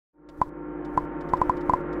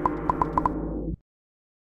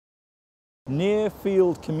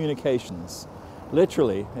Near-field communications.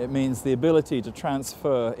 Literally, it means the ability to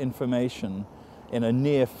transfer information in a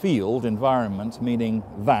near-field environment, meaning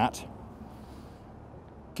that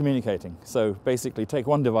communicating. So basically take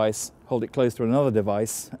one device, hold it close to another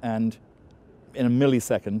device, and in a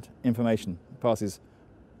millisecond, information passes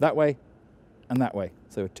that way and that way,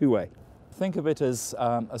 so two-way. Think of it as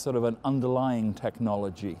a sort of an underlying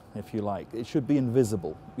technology, if you like. It should be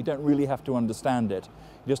invisible. You don't really have to understand it.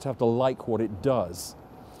 You just have to like what it does.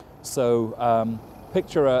 So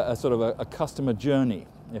picture a sort of a customer journey,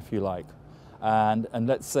 if you like. And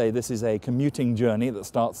let's say this is a commuting journey that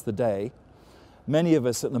starts the day. Many of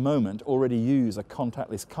us at the moment already use a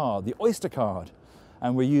contactless card, the Oyster card,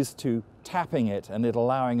 and we're used to tapping it and it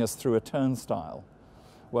allowing us through a turnstile.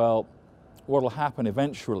 Well, what will happen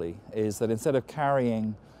eventually is that instead of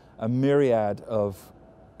carrying a myriad of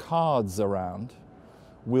cards around,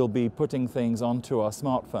 we'll be putting things onto our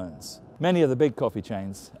smartphones. Many of the big coffee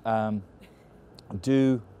chains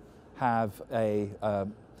do have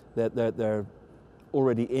they're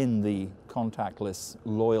already in the contactless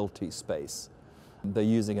loyalty space. They're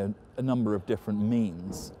using a number of different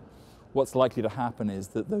means. What's likely to happen is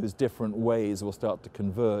that those different ways will start to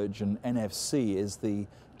converge, and NFC is the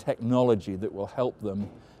technology that will help them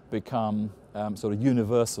become sort of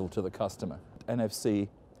universal to the customer. NFC,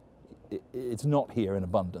 it's not here in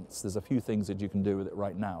abundance. There's a few things that you can do with it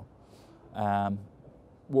right now.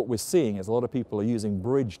 What we're seeing is a lot of people are using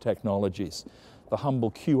bridge technologies. The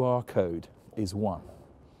humble QR code is one.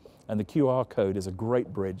 And the QR code is a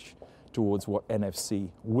great bridge towards what NFC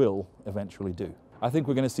will eventually do. I think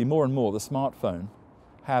we're going to see more and more the smartphone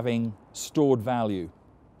having stored value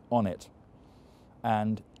on it.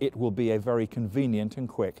 And it will be a very convenient and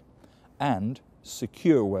quick and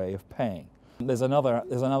secure way of paying. There's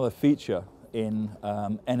another feature in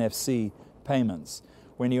NFC payments.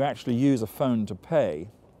 When you actually use a phone to pay,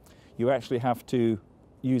 you actually have to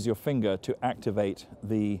use your finger to activate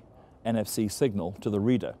the NFC signal to the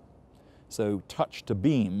reader. So touch to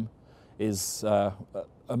beam is a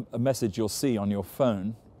message you'll see on your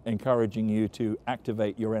phone encouraging you to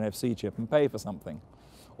activate your NFC chip and pay for something,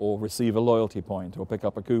 or receive a loyalty point, or pick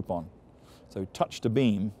up a coupon. So touch to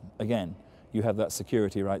beam, again, you have that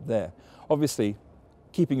security right there. Obviously,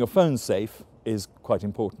 keeping your phone safe is quite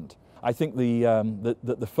important. I think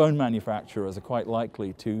the phone manufacturers are quite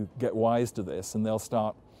likely to get wise to this, and they'll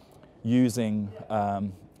start using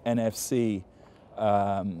NFC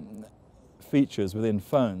features within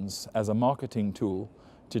phones as a marketing tool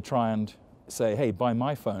to try and say, hey, buy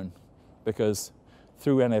my phone, because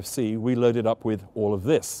through NFC we load it up with all of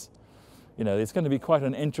this. You know, it's going to be quite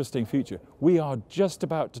an interesting future. We are just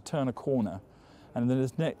about to turn a corner, and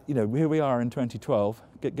then here we are in 2012,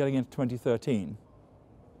 getting into 2013,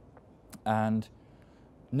 and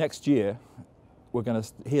next year we're going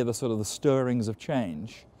to hear the sort of the stirrings of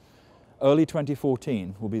change. Early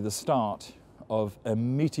 2014 will be the start of a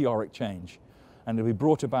meteoric change, and it'll be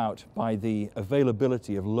brought about by the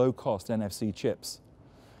availability of low-cost NFC chips.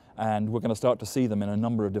 And we're going to start to see them in a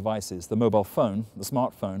number of devices. The mobile phone, the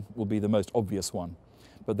smartphone, will be the most obvious one,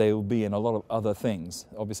 but they will be in a lot of other things.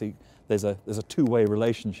 Obviously, there's a two-way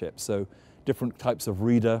relationship, so different types of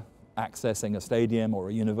reader accessing a stadium or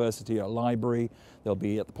a university or a library. They'll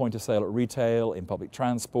be at the point of sale at retail, in public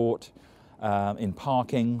transport, in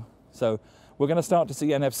parking. So we're going to start to see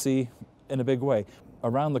NFC in a big way.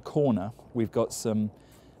 Around the corner, we've got some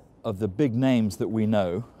of the big names that we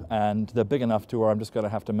know, and they're big enough to where I'm just going to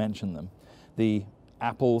have to mention them. The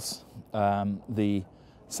Apples, the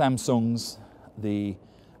Samsungs, the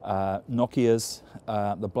Nokias,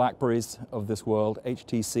 the Blackberries of this world,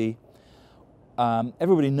 HTC.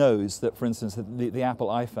 Everybody knows that, for instance, the Apple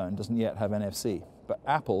iPhone doesn't yet have NFC, but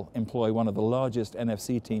Apple employ one of the largest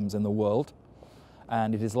NFC teams in the world,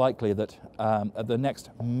 and it is likely that at the next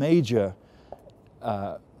major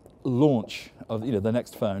launch of the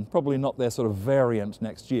next phone, probably not their sort of variant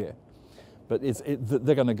next year, but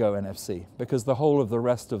they're going to go NFC, because the whole of the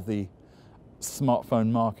rest of the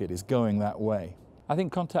smartphone market is going that way. I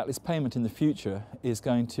think contactless payment in the future is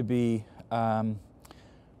going to be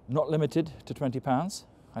not limited to £20.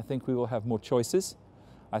 I think we will have more choices.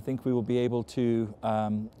 I think we will be able to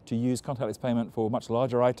use contactless payment for much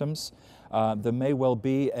larger items. There may well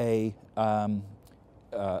be a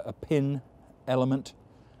PIN element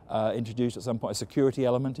introduced at some point, a security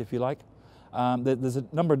element, if you like. There's a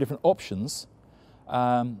number of different options,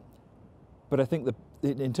 but I think that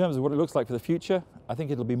in terms of what it looks like for the future, I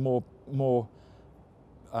think it'll be more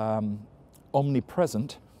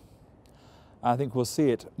omnipresent. I think we'll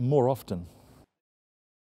see it more often.